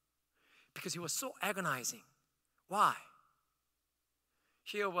because he was so agonizing. Why?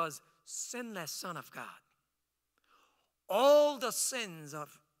 Here was sinless Son of God. All the sins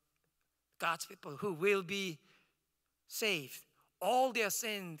of God's people who will be saved, all their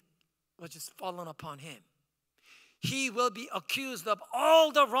sin was just fallen upon him. He will be accused of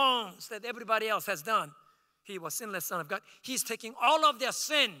all the wrongs that everybody else has done. He was sinless Son of God. He's taking all of their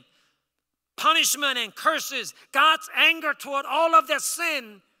sin, punishment and curses. God's anger toward all of their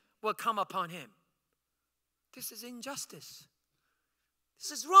sin will come upon him. This is injustice.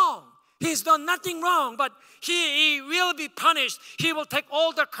 This is wrong. He's done nothing wrong, but he will be punished. He will take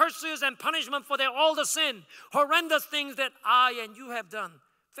all the curses and punishment for all the sin. Horrendous things that I and you have done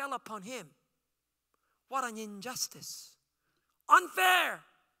fell upon him. What an injustice. Unfair.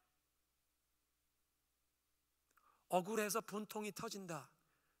 억울해서 분통이 터진다.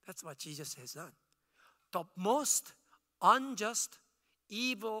 That's what Jesus has done. The most unjust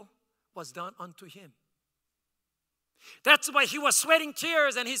evil was done unto him. That's why he was sweating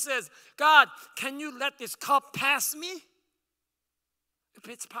tears and he says, God, can you let this cup pass me? If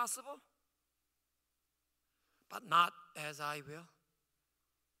it's possible. But not as I will,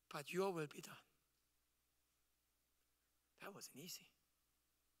 but your will be done. That wasn't easy.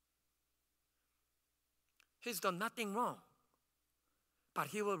 He's done nothing wrong, but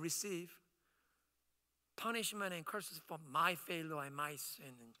he will receive punishment and curses for my failure and my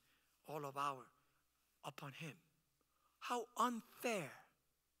sin and all of our upon him. How unfair,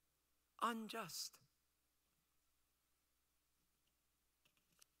 unjust.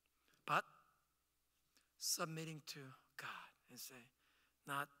 But submitting to God and say,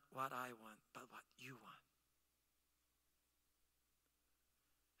 not what I want, but what you want.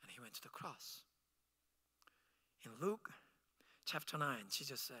 And he went to the cross. In Luke chapter 9,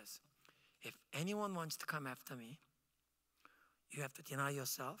 Jesus says, if anyone wants to come after me, you have to deny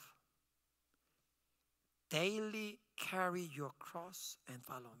yourself, daily carry your cross and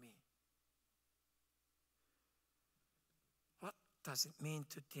follow me. What does it mean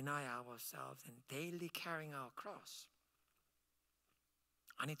to deny ourselves and daily carrying our cross?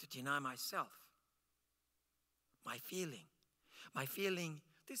 I need to deny myself, my feeling,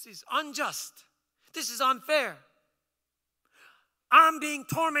 this is unjust, this is unfair. I'm being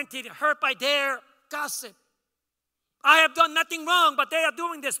tormented, hurt by their gossip. I have done nothing wrong, but they are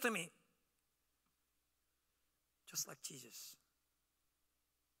doing this to me. Just like Jesus.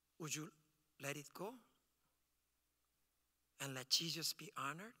 Would you let it go? And let Jesus be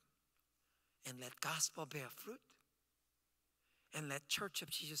honored? And let gospel bear fruit? And let Church of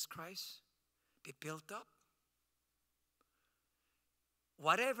Jesus Christ be built up?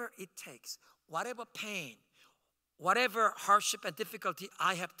 Whatever it takes, whatever pain, whatever hardship and difficulty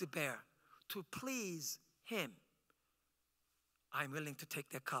I have to bear to please Him, I'm willing to take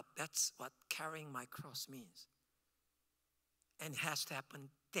the cup. That's what carrying my cross means. And it has to happen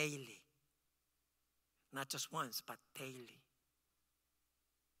daily. Not just once, but daily.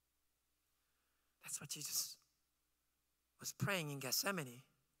 That's what Jesus was praying in Gethsemane.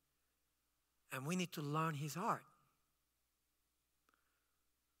 And we need to learn His heart,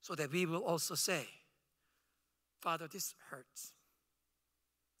 so that we will also say, Father, this hurts.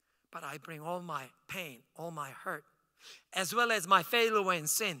 But I bring all my pain, all my hurt, as well as my failure and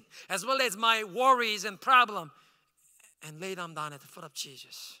sin, as well as my worries and problem, and lay them down at the foot of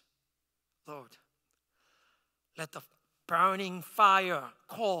Jesus. Lord, let the burning fire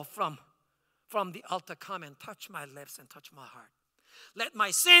call from the altar come and touch my lips and touch my heart. Let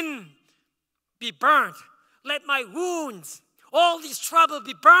my sin be burnt. Let my wounds, all these trouble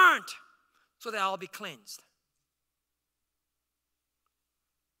be burnt, so that I'll be cleansed.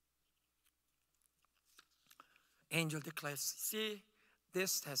 Angel declares, see,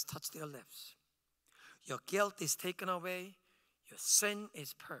 this has touched your lips. Your guilt is taken away. Your sin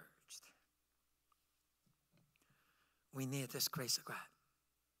is purged. We need this grace of God.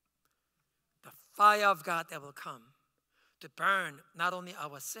 The fire of God that will come to burn not only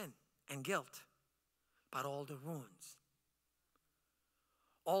our sin and guilt, but all the wounds.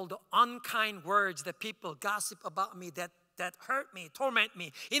 All the unkind words that people gossip about me, that hurt me, torment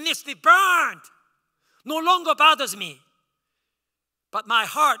me. It needs to be burned. No longer bothers me. But my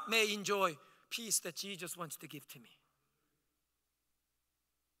heart may enjoy peace that Jesus wants to give to me.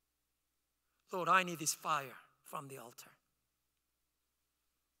 Lord, I need this fire from the altar.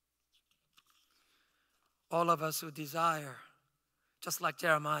 All of us who desire, just like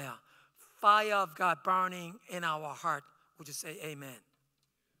Jeremiah, fire of God burning in our heart, would you say amen?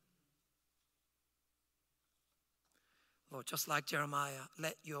 Lord, just like Jeremiah,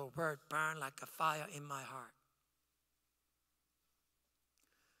 let your word burn like a fire in my heart.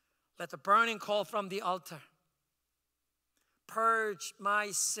 Let the burning call from the altar purge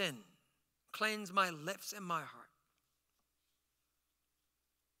my sin, cleanse my lips and my heart.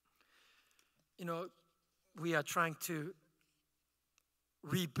 You know, we are trying to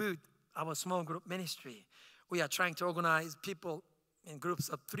reboot our small group ministry. We are trying to organize people in groups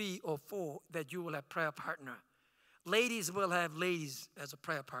of 3 or 4 that you will have prayer partner. Ladies will have ladies as a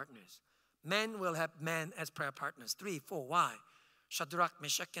prayer partners. Men will have men as prayer partners. 3, 4. Why? Shadrach,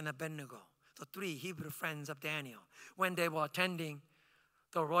 Meshach, and Abednego, the 3 Hebrew friends of Daniel, when they were attending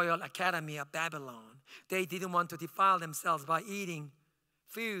the Royal Academy of Babylon, they didn't want to defile themselves by eating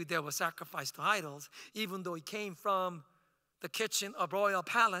food that was sacrificed to idols, even though it came from the kitchen of royal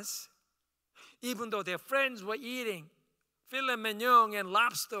palace. Even though their friends were eating filet mignon and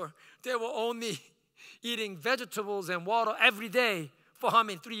lobster, they were only eating vegetables and water every day for how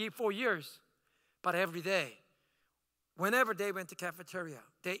many? 3, 4 years. But every day, whenever they went to cafeteria,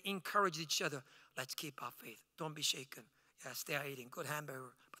 they encouraged each other, let's keep our faith. Don't be shaken. Yes, they are eating good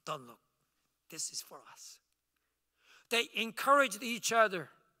hamburger, but don't look. This is for us. They encouraged each other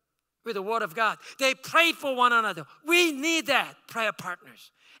with the word of God. They prayed for one another. We need that, prayer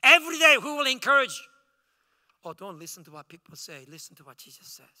partners. Every day, who will encourage you? Oh, don't listen to what people say. Listen to what Jesus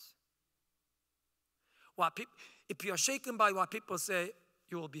says. If you are shaken by what people say,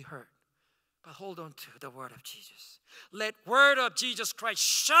 you will be hurt. But hold on to the word of Jesus. Let word of Jesus Christ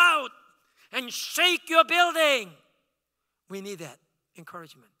shout and shake your building. We need that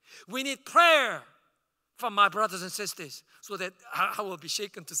encouragement. We need prayer from my brothers and sisters so that I will be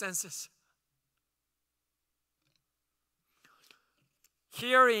shaken to senses.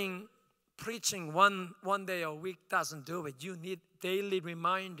 Hearing preaching one day a week doesn't do it. You need daily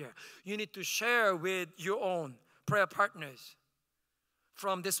reminder. You need to share with your own prayer partners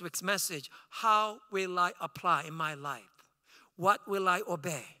from this week's message. How will I apply in my life? What will I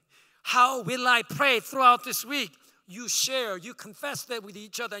obey? How will I pray throughout this week? You share, you confess that with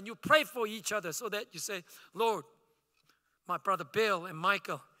each other, and you pray for each other so that you say, Lord, my brother Bill and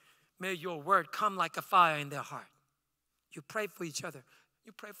Michael, may your word come like a fire in their heart. You pray for each other.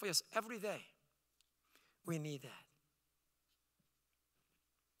 You pray for us every day. We need that.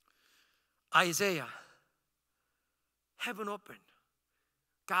 Isaiah, heaven opened.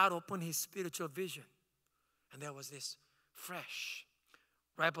 God opened his spiritual vision. And there was this fresh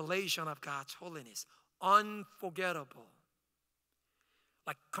revelation of God's holiness, unforgettable,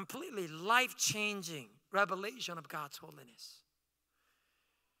 like completely life-changing revelation of God's holiness.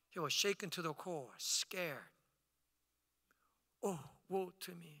 He was shaken to the core, scared. Oh, woe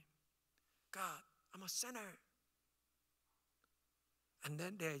to me. God, I'm a sinner. And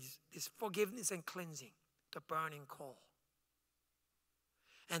then there's this forgiveness and cleansing, the burning coal.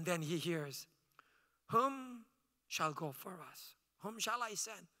 And then he hears, whom shall go for us? Whom shall I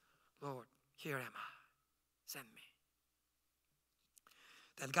send? Lord, here am I. Send me.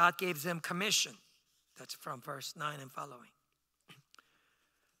 Then God gives them commission. That's from verse 9 and following.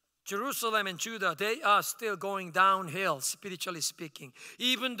 Jerusalem and Judah, they are still going downhill, spiritually speaking.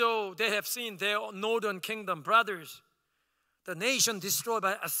 Even though they have seen their northern kingdom brothers, the nation destroyed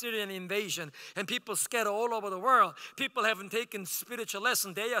by Assyrian invasion, and people scattered all over the world. People haven't taken spiritual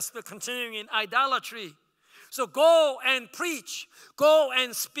lesson. They are still continuing in idolatry. So go and preach. Go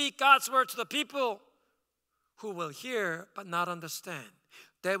and speak God's word to the people who will hear but not understand.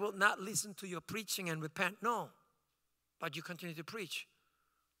 They will not listen to your preaching and repent. No. But you continue to preach.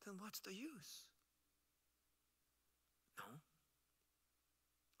 Then what's the use? No.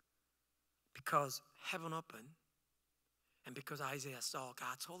 Because heaven opened, and because Isaiah saw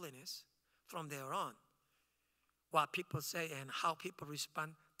God's holiness, from there on, what people say and how people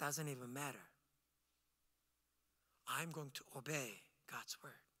respond doesn't even matter. I'm going to obey God's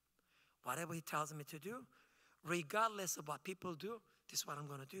word. Whatever he tells me to do, regardless of what people do, this is what I'm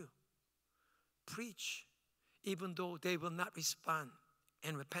going to do. Preach, even though they will not respond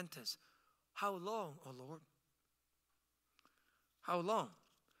in repentance. How long, O Lord? How long?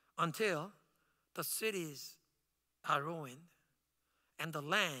 Until the cities are ruined and the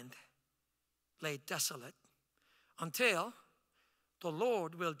land laid desolate, until the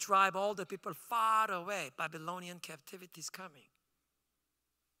Lord will drive all the people far away. Babylonian captivity is coming.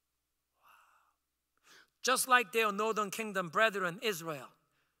 Wow. Just like their northern kingdom brethren Israel,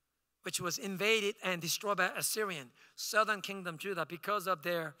 which was invaded and destroyed by Assyrian, southern kingdom Judah, because of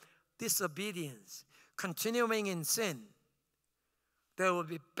their disobedience, continuing in sin, there will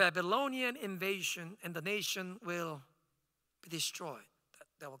be Babylonian invasion and the nation will be destroyed.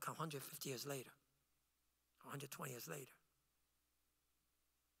 That will come 150 years later, 120 years later.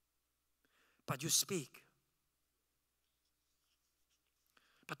 But you speak.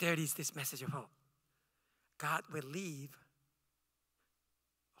 But there is this message of hope. God will leave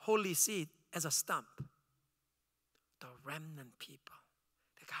holy seed as a stump. The remnant people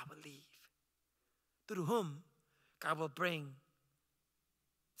that God will leave. Through whom God will bring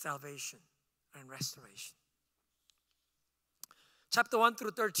salvation and restoration. Chapter 1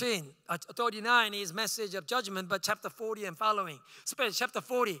 through 39 is message of judgment, but chapter 40 and following, especially chapter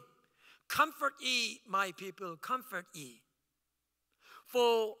 40, comfort ye, my people, comfort ye.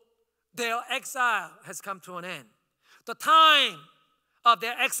 For their exile has come to an end. The time of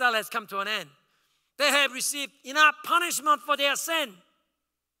their exile has come to an end. They have received enough punishment for their sin.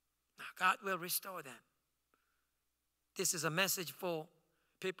 Now God will restore them. This is a message for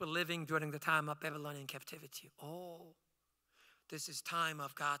people living during the time of Babylonian captivity. Oh, this is time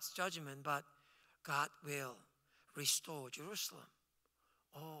of God's judgment, but God will restore Jerusalem.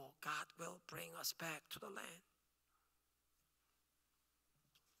 Oh, God will bring us back to the land.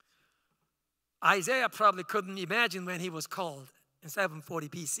 Isaiah probably couldn't imagine when he was called in 740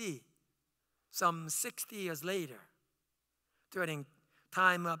 BC, some 60 years later, during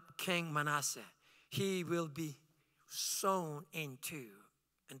time of King Manasseh, he will be sown into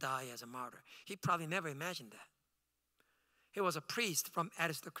and die as a martyr. He probably never imagined that. He was a priest from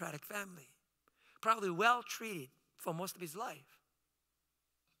aristocratic family, probably well treated for most of his life.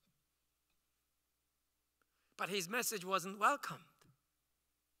 But his message wasn't welcomed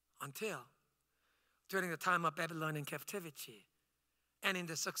until during the time of Babylonian captivity and in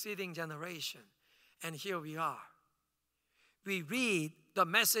the succeeding generation. And here we are. We read the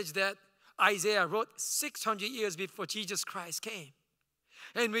message that Isaiah wrote 600 years before Jesus Christ came.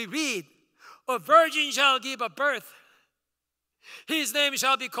 And we read, a virgin shall give a birth. His name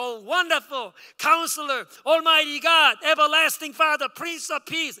shall be called Wonderful, Counselor, Almighty God, Everlasting Father, Prince of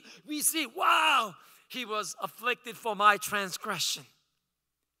Peace. We see, wow, he was afflicted for my transgression.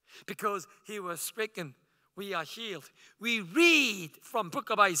 Because he was stricken, we are healed. We read from book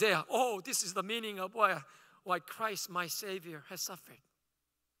of Isaiah, oh, this is the meaning of why Christ, my Savior, has suffered.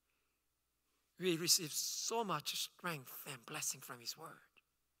 We receive so much strength and blessing from his word.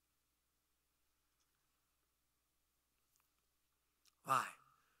 Why?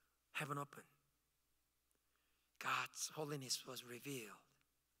 Heaven opened. God's holiness was revealed.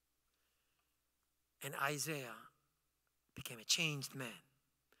 And Isaiah became a changed man.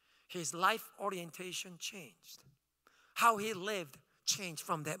 His life orientation changed. How he lived changed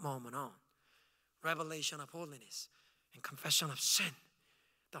from that moment on. Revelation of holiness and confession of sin.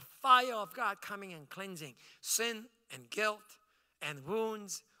 The fire of God coming and cleansing sin and guilt and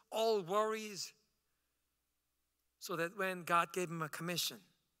wounds, all worries. So that when God gave him a commission,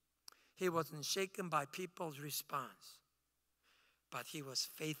 he wasn't shaken by people's response, but he was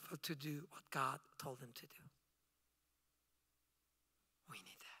faithful to do what God told him to do. We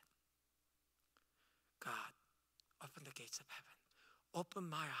need that. God, open the gates of heaven. Open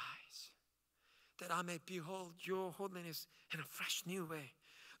my eyes that I may behold your holiness in a fresh new way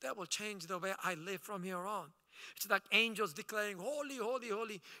that will change the way I live from here on. It's like angels declaring, holy, holy,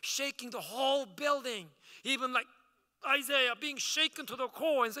 holy, shaking the whole building. Even like Isaiah being shaken to the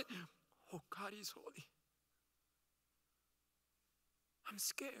core and saying, oh, God is holy. I'm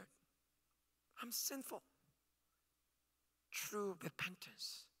scared. I'm sinful. True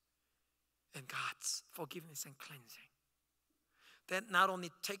repentance and God's forgiveness and cleansing. That not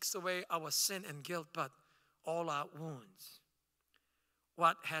only takes away our sin and guilt, but all our wounds.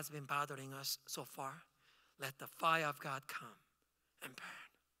 What has been bothering us so far? Let the fire of God come and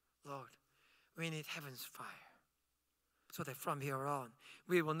burn. Lord, we need heaven's fire so that from here on,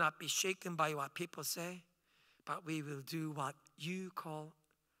 we will not be shaken by what people say, but we will do what you call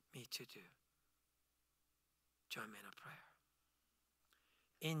me to do. Join me in a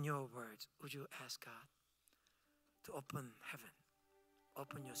prayer. In your words, would you ask God to open heaven,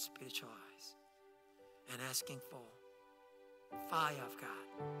 open your spiritual eyes, and asking for fire of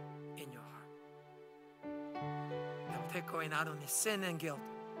God in your heart. That will take away not only sin and guilt,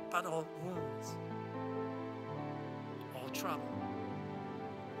 but all wounds, all trouble.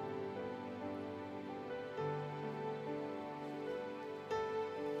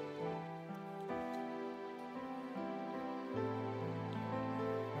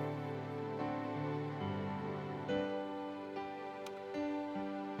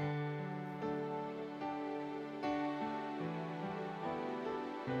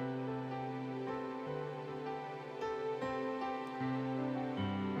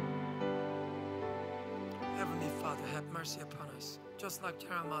 Have mercy upon us, just like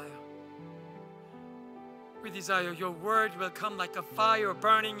Jeremiah. We desire your word will come like a fire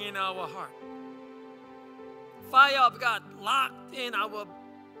burning in our heart. Fire of God locked in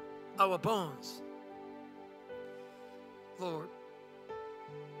our bones. Lord,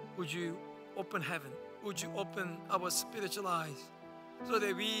 would you open heaven? Would you open our spiritual eyes so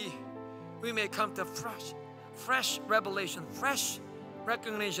that we may come to fresh revelation, fresh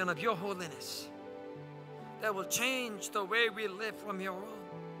recognition of your holiness that will change the way we live from here on.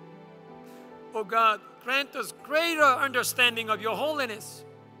 Oh God, grant us greater understanding of your holiness.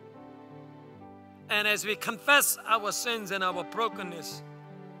 And as we confess our sins and our brokenness,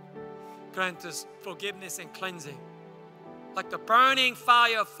 grant us forgiveness and cleansing, like the burning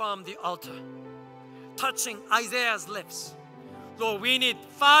fire from the altar, touching Isaiah's lips. Lord, we need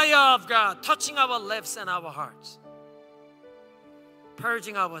fire of God touching our lips and our hearts,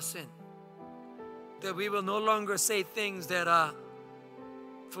 purging our sin, that we will no longer say things that are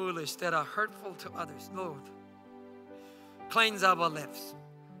foolish, that are hurtful to others. Lord, cleanse our lips.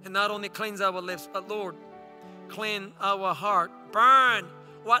 And not only cleanse our lips, but Lord, clean our heart. Burn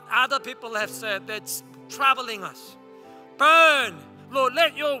what other people have said that's troubling us. Burn. Lord,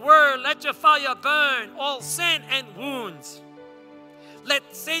 let your word, let your fire burn all sin and wounds.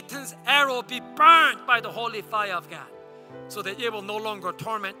 Let Satan's arrow be burned by the holy fire of God, so that it will no longer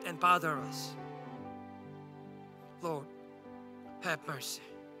torment and bother us. Lord, have mercy.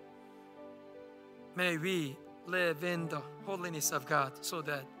 May we live in the holiness of God so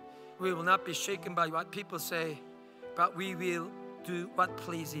that we will not be shaken by what people say, but we will do what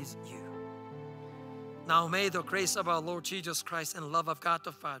pleases you. Now may the grace of our Lord Jesus Christ and love of God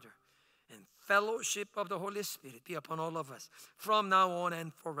the Father and fellowship of the Holy Spirit be upon all of us from now on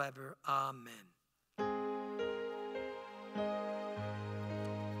and forever. Amen.